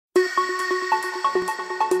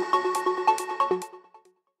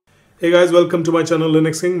Hey guys, welcome to my channel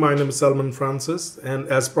Linux King. My name is Salman Francis, and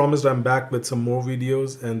as promised I'm back with some more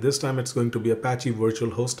videos, and this time it's going to be Apache virtual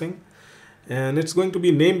hosting, and it's going to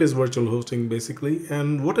be name-based virtual hosting basically.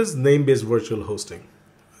 And what is name-based virtual hosting?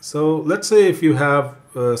 So let's say if you have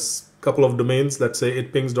a couple of domains, let's say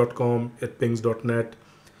itpings.com, itpings.net,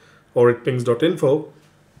 or itpings.info,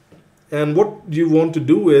 and what you want to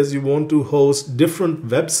do is you want to host different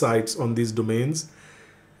websites on these domains.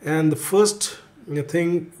 And the first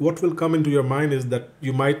thing what will come into your mind is that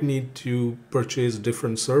you might need to purchase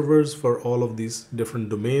different servers for all of these different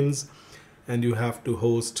domains, and you have to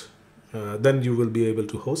host then you will be able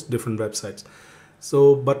to host different websites.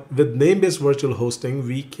 So but with name-based virtual hosting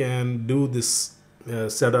we can do this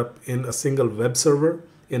setup in a single web server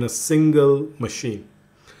in a single machine.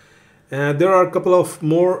 And there are a couple of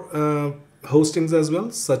more hostings as well,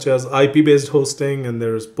 such as IP-based hosting, and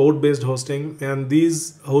there's port-based hosting. And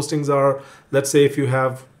these hostings are, let's say if you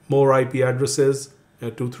have more IP addresses,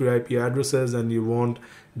 2-3 IP addresses, and you want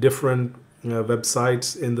different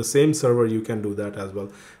websites in the same server, you can do that as well.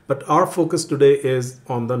 But our focus today is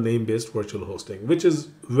on the name-based virtual hosting, which is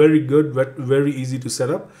very good, but very easy to set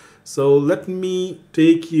up. So let me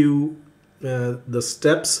take you the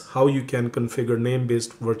steps how you can configure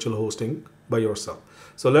name-based virtual hosting by yourself.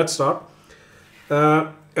 So let's start.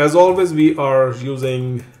 As always, we are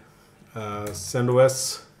using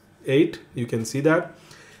CentOS 8. You can see that.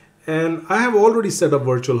 And I have already set up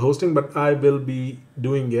virtual hosting, but I will be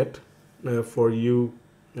doing it for you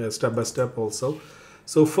step by step also.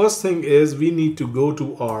 So first thing is we need to go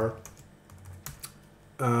to our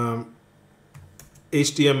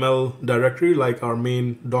HTML directory, like our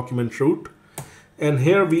main document root. And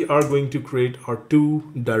here we are going to create our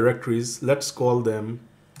two directories. Let's call them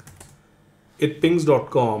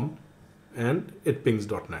itpings.com and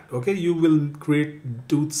itpings.net. Okay, you will create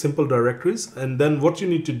two simple directories, and then what you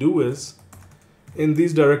need to do is in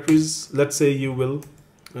these directories, let's say you will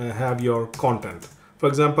have your content. For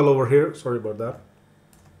example, over here, sorry about that.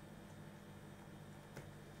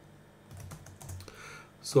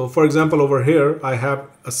 So for example, over here I have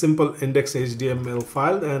a simple index.html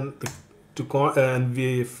file, and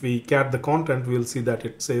if we cat the content, we'll see that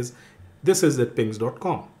it says this is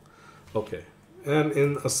itpings.com. Okay, and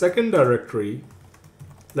in a second directory,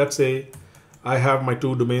 let's say I have my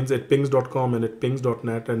two domains, itpings.com and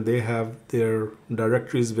itpings.net, and they have their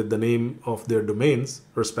directories with the name of their domains,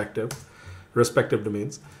 respective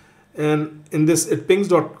domains. And in this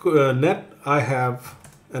itpings.net, I have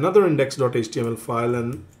another index.html file,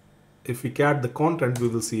 and if we cat the content, we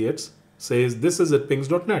will see it says this is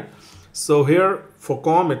itpings.net. So here for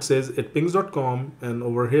com it says itpings.com, and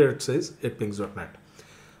over here it says itpings.net.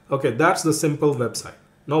 Okay, that's the simple website.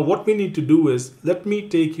 Now what we need to do is, let me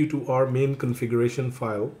take you to our main configuration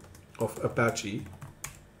file of Apache.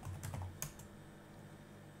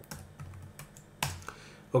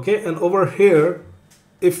 Okay, and over here,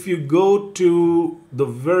 if you go to the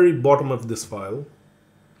very bottom of this file,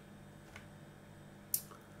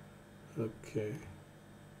 okay,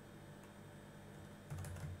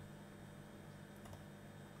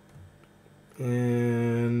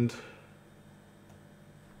 and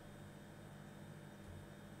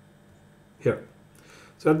here,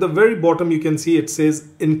 so at the very bottom you can see it says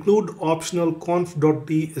include optional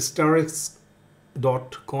conf.d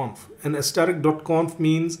asterisk.conf, and asterisk.conf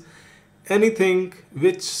means anything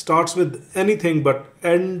which starts with anything but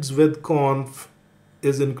ends with conf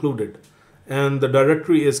is included, and the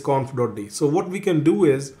directory is conf.d. So what we can do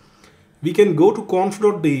is we can go to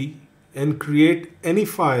conf.d and create any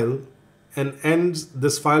file, and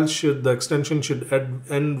this file the extension should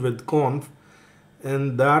end with conf,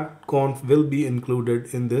 and that conf will be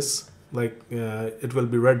included in this, it will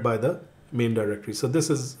be read by the main directory. So this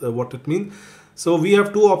is what it means. So we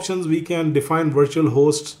have two options. We can define virtual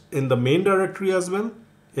hosts in the main directory as well,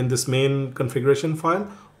 in this main configuration file,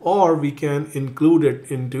 or we can include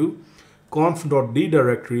it into conf.d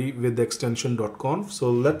directory with the extension .conf.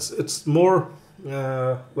 So it's more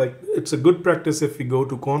it's a good practice if we go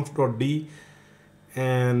to conf.d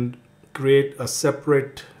and create a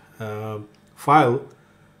separate file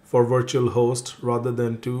for virtual host rather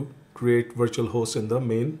than to create virtual host in the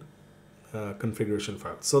main configuration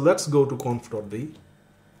file. So let's go to conf.d,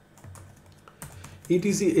 etc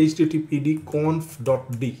httpd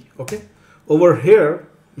conf.d. Okay, over here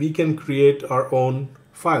we can create our own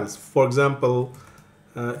files. For example,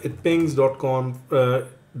 itpings.conf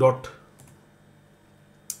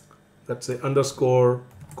let's say underscore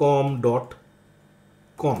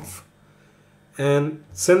com.conf, and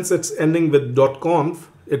since it's ending with .conf,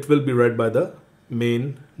 it will be read by the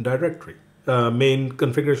main directory, main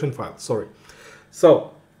configuration file. Sorry.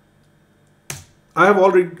 So I have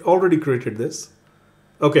already created this.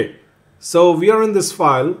 Okay, so we are in this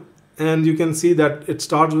file, and you can see that it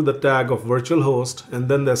starts with the tag of virtual host and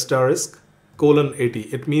then the asterisk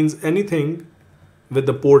 :80. It means anything with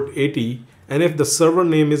the port 80, and if the server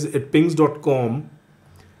name is itpings.com,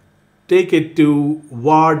 take it to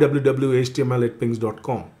var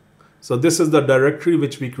www.html@pings.com. So this is the directory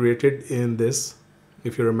which we created in this,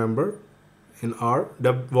 if you remember, in our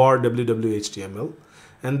var www.html.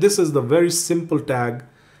 And this is the very simple tag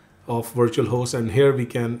of virtual host, and here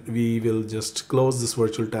we will just close this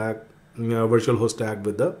virtual host tag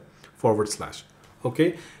with the /.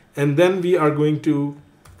 Okay, and then we are going to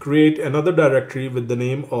create another directory with the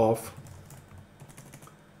name of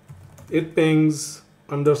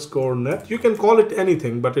itpings_net. You can call it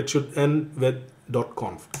anything, but it should end with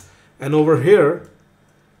 .conf. And over here,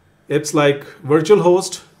 it's like virtual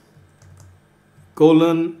host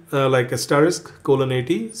like asterisk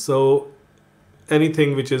 :80. So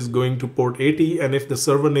anything which is going to port 80, and if the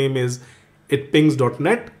server name is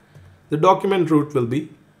itpings.net, the document root will be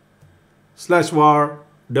 /var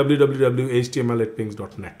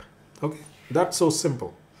www.html@pings.net. Okay, that's so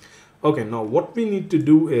simple. Okay, now what we need to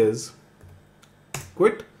do is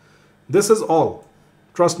quit. This is all.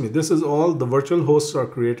 Trust me, this is all. The virtual hosts are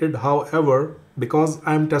created. However, because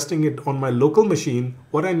I'm testing it on my local machine,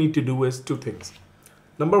 what I need to do is two things.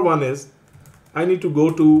 Number one is I need to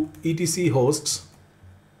go to etc hosts,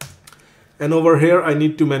 and over here I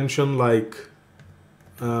need to mention like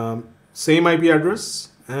same IP address,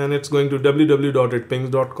 and it's going to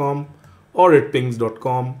www.itpings.com or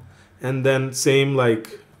itpings.com, and then same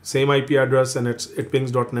IP address, and it's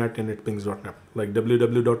itpings.net and itpings.net, like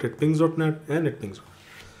www.itpings.net and itpings.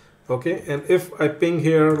 Okay, and if I ping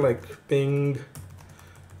here like ping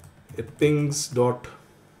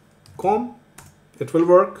itpings.com, it will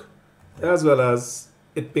work, as well as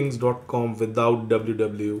itpings.com without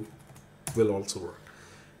www will also work.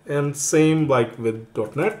 And same like with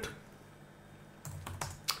 .net.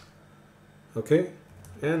 Okay,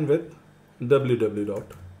 and with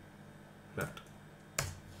www.net.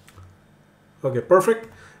 Okay, perfect.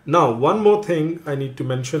 Now, one more thing I need to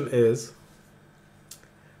mention is,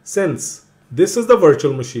 since this is the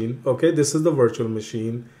virtual machine, okay, this is the virtual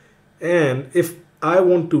machine, and if I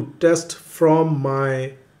want to test from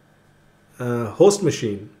my host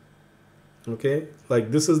machine, okay,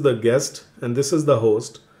 like this is the guest and this is the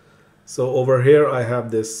host. So over here I have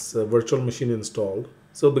this virtual machine installed.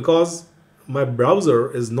 So because my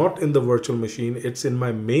browser is not in the virtual machine, it's in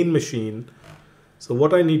my main machine. So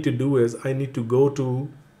what I need to do is I need to go to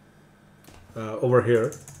over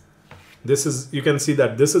here. This is, you can see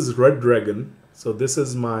that this is Red Dragon. So this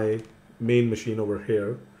is my main machine over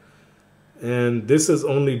here, and this is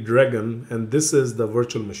only Dragon, and this is the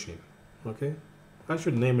virtual machine. Okay, I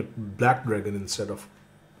should name it Black Dragon instead of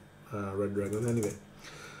Red Dragon. Anyway,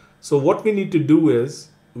 so what we need to do is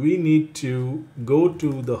we need to go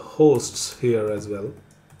to the hosts here as well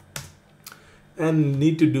and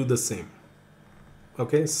need to do the same.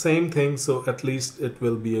 Okay, same thing. So at least it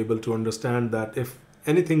will be able to understand that if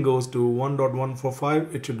anything goes to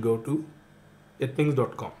 1.145, it should go to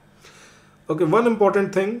itpings.com. Okay, one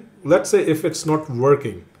important thing, let's say if it's not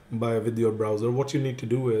working with your browser, what you need to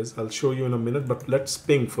do is, I'll show you in a minute, but let's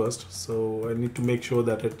ping first. So I need to make sure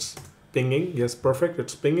that it's pinging. Yes, perfect,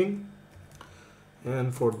 it's pinging.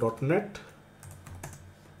 And for .net,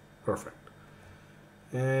 perfect.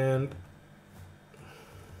 And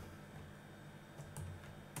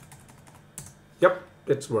yep,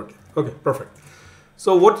 it's working. Okay, perfect.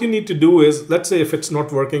 So what you need to do is, let's say if it's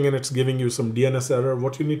not working and it's giving you some DNS error,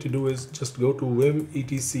 what you need to do is just go to vim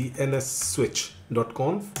etc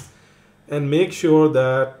nsswitch.conf and make sure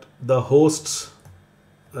that the hosts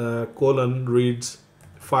reads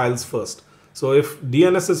files first. So if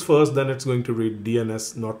DNS is first, then it's going to read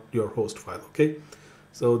DNS, not your host file. Okay,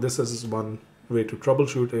 so this is one way to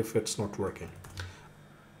troubleshoot if it's not working.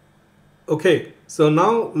 Okay, so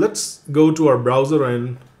now let's go to our browser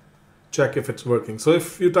and check if it's working. So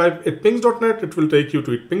if you type itpings.net, it will take you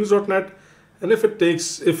to itpings.net, and if you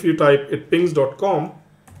type itpings.com,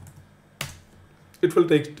 it will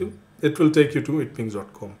take you to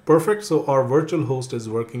itpings.com. Perfect. So our virtual host is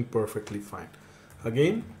working perfectly fine.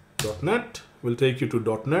 Again, .net will take you to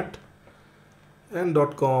 .net, and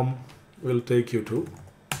 .com will take you to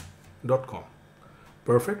 .com.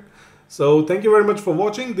 Perfect. So thank you very much for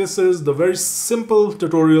watching. This is the very simple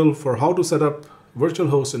tutorial for how to set up virtual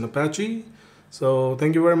host in Apache. So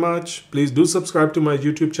thank you very much. Please do subscribe to my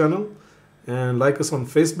YouTube channel and like us on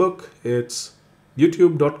Facebook. It's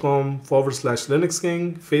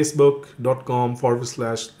youtube.com/LinuxKing,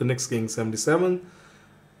 facebook.com/LinuxKing77.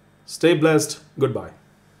 Stay blessed. Goodbye.